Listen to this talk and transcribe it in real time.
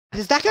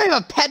Does that guy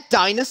have a pet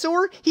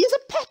dinosaur? He has a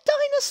pet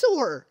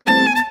dinosaur!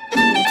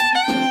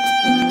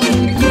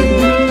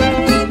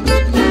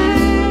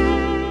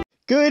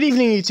 Good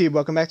evening, YouTube.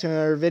 Welcome back to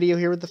another video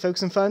here with the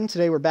folks in fun.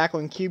 Today we're back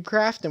on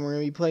CubeCraft, and we're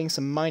going to be playing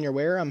some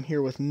Minerware. I'm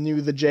here with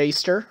New the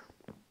Jster.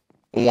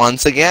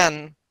 Once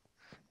again.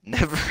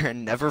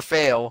 Never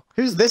fail.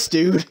 Who's this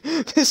dude?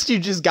 This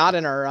dude just got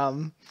in our,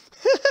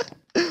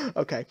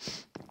 Okay.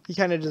 He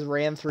kind of just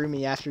ran through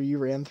me after you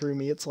ran through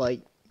me. It's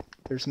like,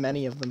 there's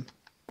many of them.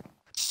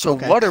 So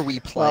okay. What are we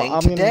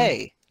playing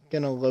today?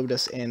 Gonna load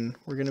us in.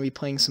 We're gonna be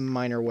playing some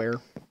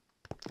Minerware.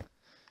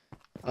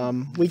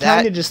 We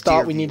kind of just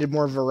thought we needed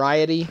more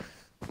variety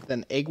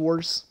than Egg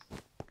Wars,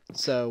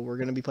 so we're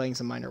gonna be playing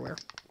some Minerware.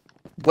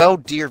 Well,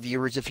 dear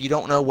viewers, if you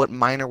don't know what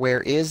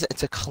Minerware is,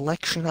 it's a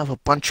collection of a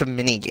bunch of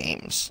mini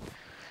games,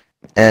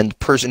 and the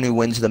person who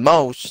wins the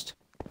most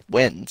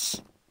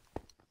wins.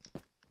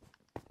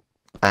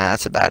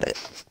 That's about it.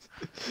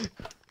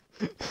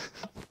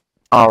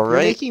 All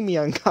right. You're making me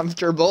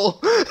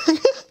uncomfortable.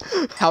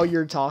 How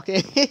you're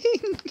talking.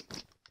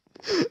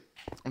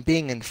 I'm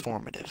being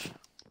informative.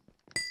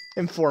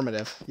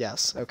 Informative,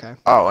 yes, okay.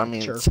 Oh, I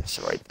mean, sure. It's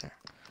right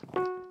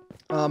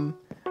there.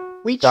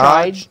 We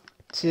tried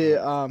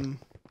to,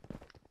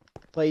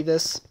 play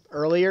this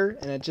earlier,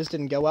 and it just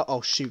didn't go well. Oh,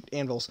 shoot,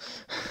 anvils.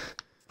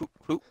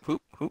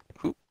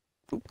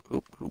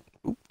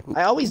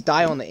 I always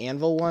die on the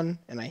anvil one,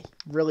 and I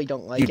really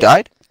don't like it. You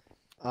died?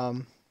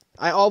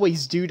 I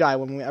always do die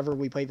whenever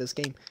we play this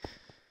game.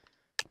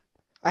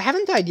 I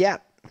haven't died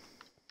yet.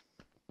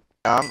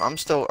 I'm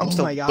still.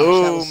 Oh my gosh,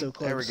 boom. that was so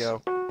close. There we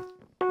go.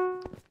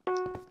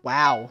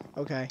 Wow.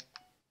 Okay.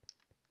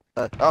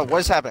 Oh, what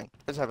is happening?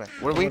 What's happening?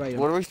 What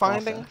are we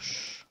finding?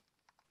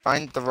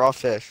 Find the raw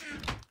fish.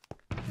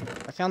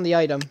 I found the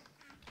item.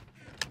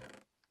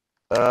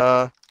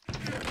 Where?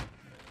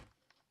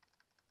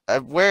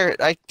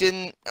 I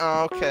didn't.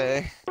 Oh,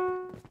 okay.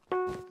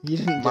 You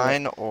didn't.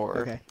 Mine or.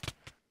 Okay.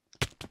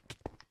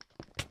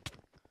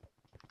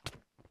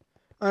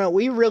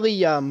 We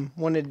really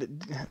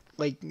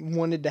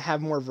wanted to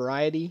have more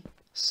variety.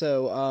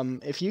 So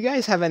if you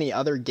guys have any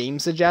other game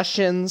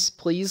suggestions,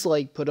 please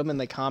put them in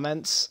the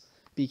comments,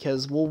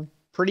 because we'll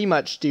pretty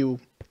much do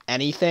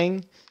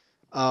anything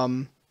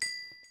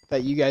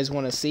that you guys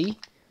want to see.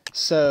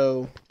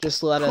 So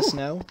just let us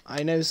know.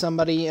 I know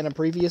somebody in a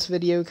previous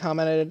video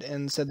commented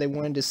and said they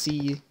wanted to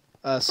see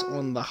us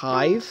on the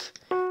Hive.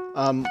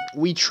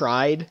 We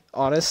tried,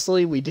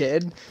 honestly, we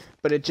did.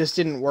 But it just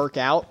didn't work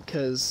out,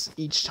 because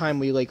each time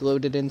we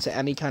loaded into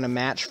any kind of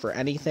match for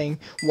anything,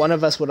 one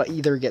of us would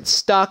either get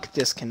stuck,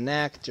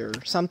 disconnect, or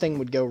something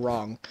would go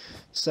wrong.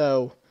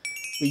 So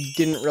we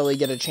didn't really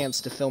get a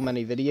chance to film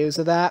any videos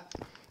of that.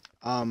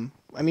 I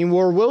mean,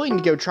 we're willing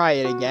to go try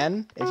it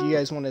again if you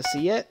guys want to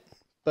see it,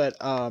 but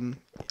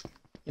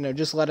you know,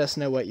 just let us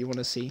know what you want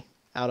to see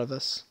out of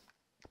us.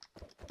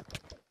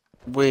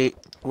 Wait,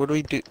 what do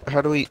we do?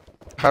 How do I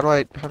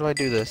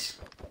do this?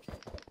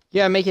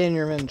 Yeah, make it in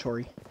your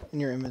inventory.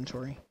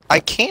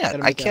 I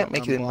can't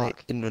make it in my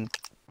inventory.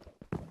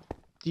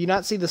 Do you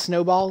not see the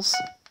snowballs?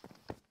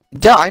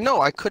 Yeah, I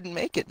know. I couldn't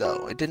make it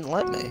though. It didn't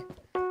let me.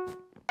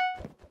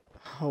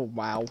 Oh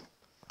wow.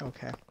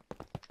 Okay.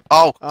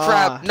 Oh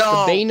crap!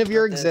 No. The bane of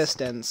your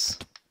existence.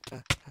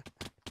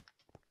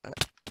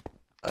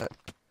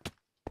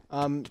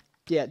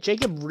 Yeah,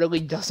 Jacob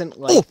really doesn't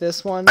like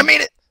this one. I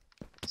made it.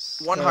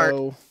 So... One heart.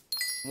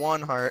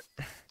 One heart.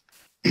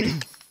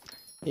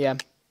 Yeah,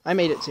 I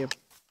made it too.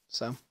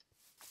 So.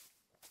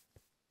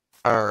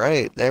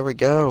 Alright, there we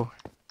go.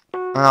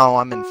 Oh,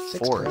 I'm in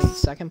fourth.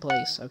 Second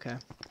place, okay.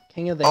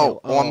 King of the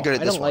Hill. Oh, I'm good at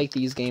this one. I don't like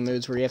these game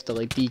modes where you have to,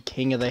 be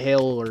King of the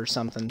Hill or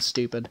something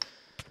stupid.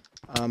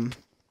 Oh,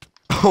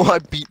 I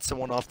beat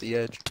someone off the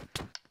edge.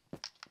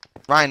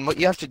 Ryan, what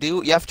you have to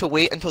do, you have to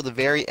wait until the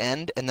very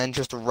end, and then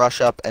just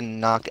rush up and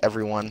knock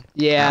everyone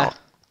out.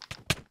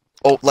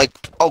 Oh,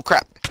 oh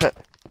crap.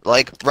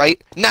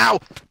 Right now!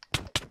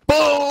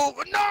 Boom!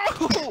 No!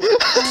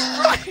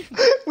 Right.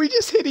 We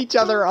just hit each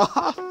other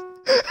off.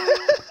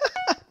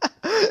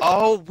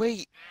 Oh,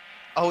 wait.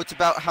 Oh, it's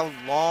about how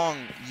long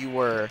you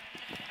were.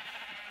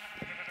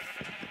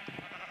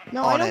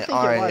 No, I don't think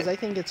it was. I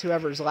think it's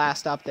whoever's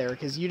last up there,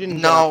 because you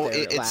didn't No,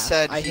 get up there it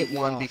said I he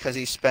won because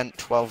he spent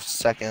 12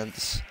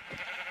 seconds.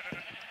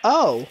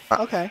 Oh,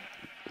 okay.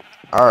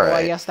 Alright. Well,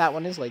 I guess that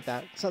one is like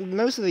that. So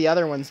most of the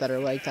other ones that are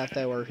like that,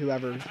 though, are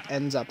whoever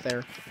ends up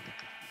there.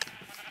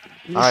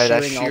 Alright,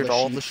 I sheared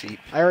all the sheep.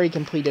 I already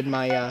completed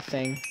my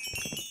thing.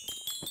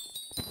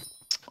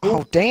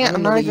 Oh, damn,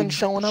 I'm not even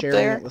showing up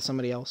there. It with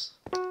somebody else.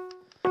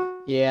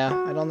 Yeah,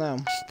 I don't know.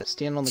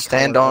 Stand on the color.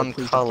 Stand on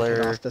color.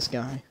 Get off this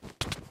guy.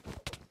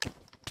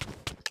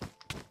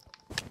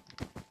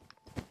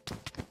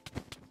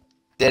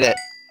 Did it.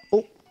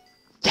 Oh,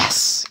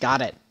 yes,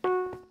 got it.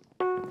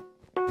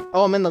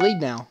 Oh, I'm in the lead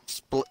now.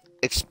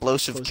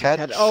 Explosive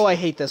catch. Oh, I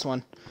hate this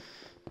one.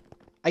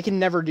 I can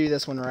never do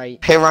this one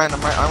right. Hey Ryan,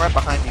 I'm right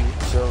behind you,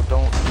 so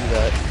don't do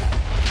that.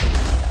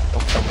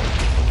 Don't kill me.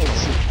 Oh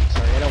shoot,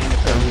 sorry, I don't want to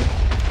kill you.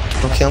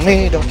 Don't kill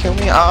me, don't kill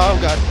me. Oh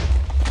god.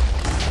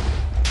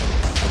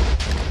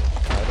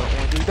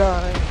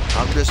 die.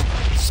 I'm just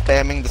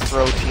spamming the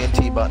throw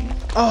TNT button.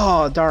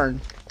 Oh,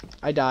 darn.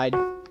 I died.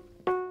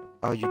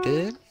 Oh, you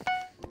did?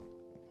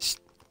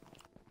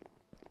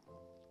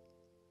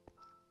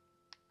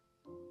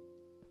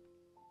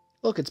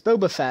 Look, it's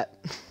Boba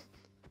Fett.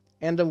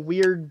 And a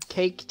weird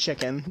cake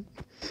chicken.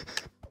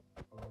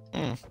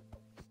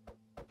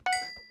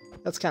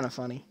 That's kind of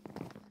funny.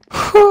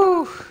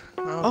 Whew.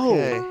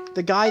 Okay. Oh,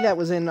 the guy that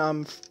was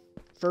in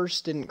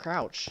first didn't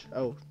crouch.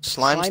 Oh,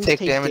 Slimes take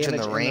damage in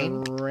the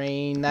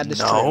rain? That is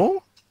true.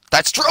 No?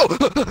 That's true!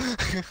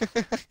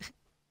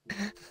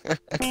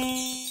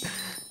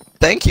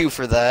 Thank you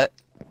for that.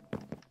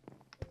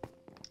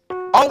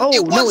 Oh,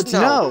 it was no, it's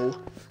no.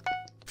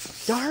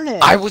 Darn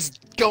it. I was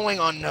going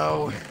on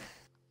no.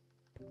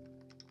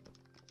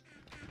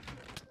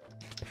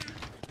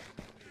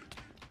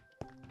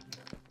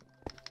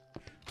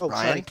 Oh,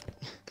 Ryan?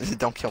 sorry.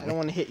 Don't kill me. I don't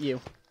want to hit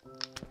you.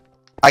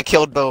 I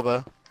killed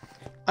Boba.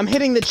 I'm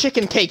hitting the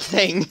chicken cake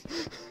thing.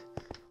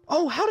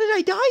 Oh, how did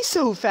I die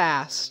so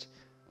fast?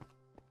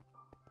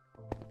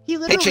 He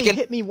literally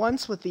hit me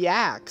once with the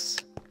axe,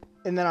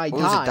 and then I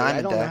died.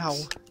 I don't know how.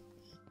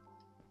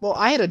 Well,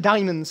 I had a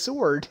diamond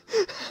sword.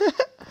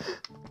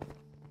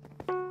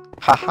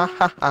 Ha ha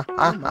ha ha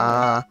ha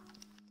ha.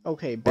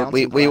 Okay,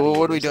 wait, what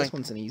are we doing? This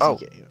one's an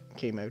easy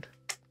K mode.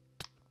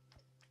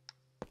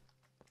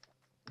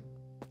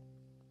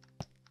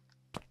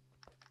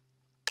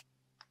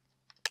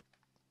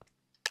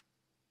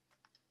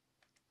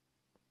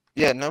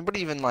 Yeah, nobody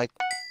even like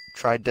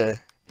tried to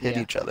hit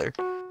each other.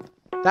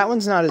 That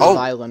one's not as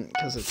violent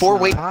because it's 4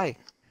 weight high.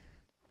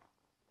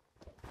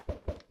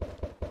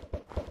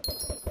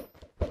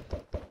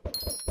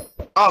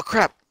 Oh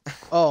crap!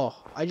 Oh,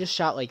 I just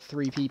shot like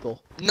 3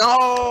 people.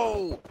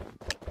 No!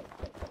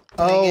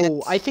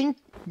 Oh, I think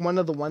one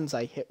of the ones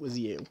I hit was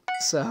you.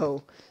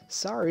 So,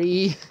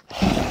 sorry.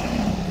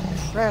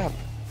 Crap.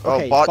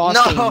 Okay,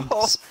 boss game,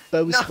 bow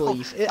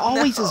spleef. It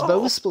always is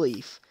bow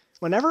spleef.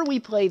 Whenever we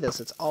play this,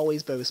 it's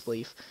always bow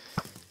spleef.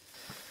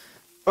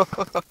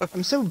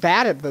 I'm so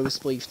bad at bow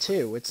spleef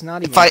too. It's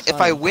not even. If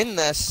I win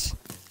this,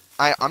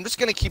 I'm just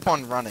gonna keep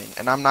on running,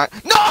 and I'm not.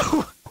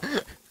 No.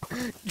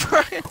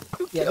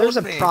 Yeah, there's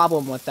a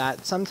problem with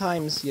that.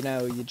 Sometimes, you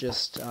know, you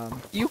just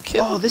You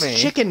killed me. Oh,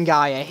 this chicken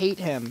guy, I hate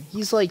him.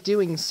 He's like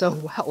doing so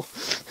well.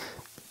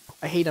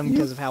 I hate him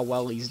because of how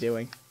well he's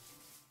doing.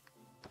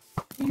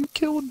 You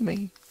killed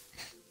me.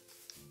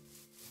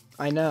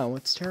 I know,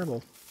 it's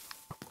terrible.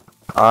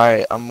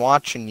 Alright, I'm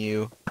watching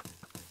you.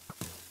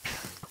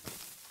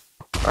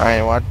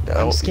 Alright, what?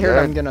 I'm scared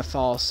I'm gonna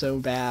fall so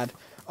bad.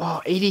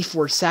 Oh,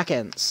 84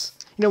 seconds.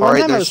 You know, one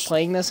time I was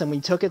playing this and we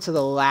took it to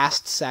the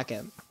last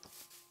second.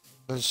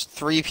 There's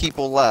 3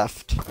 people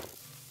left.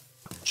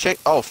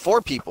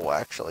 4 people,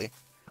 actually.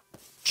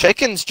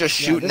 Chicken's just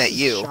shooting at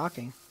you. This is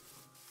shocking.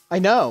 I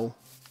know.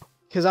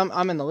 Because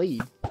I'm in the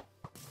lead.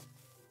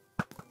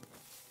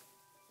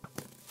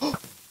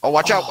 Oh,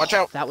 watch out, watch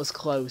out! That was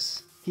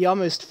close. He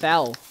almost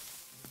fell.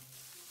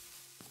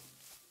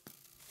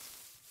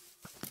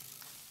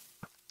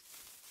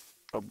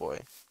 Oh boy.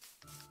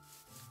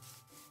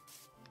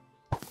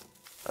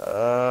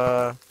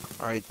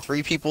 Alright,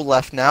 3 people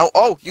left now.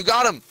 Oh, you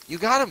got him! You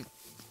got him!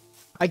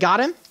 I got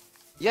him?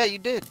 Yeah, you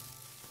did.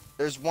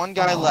 There's one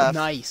guy left.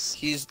 Nice.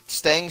 He's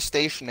staying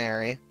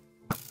stationary.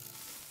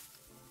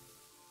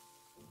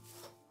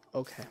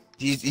 Okay.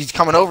 He's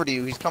coming over to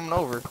you. He's coming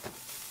over.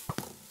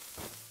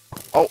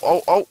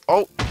 Oh.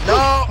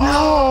 No!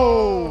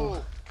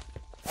 No!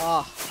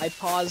 Oh, I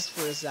paused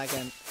for a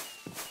second.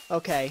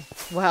 Okay.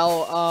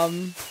 Well,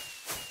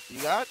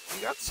 You got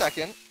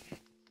second.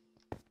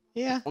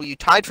 Yeah. Well, you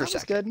tied for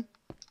second. Good.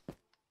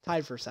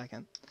 Tied for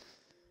second.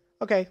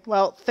 Okay,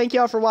 well, thank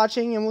you all for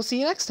watching, and we'll see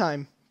you next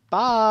time.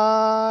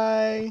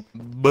 Bye!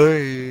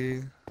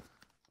 Bye!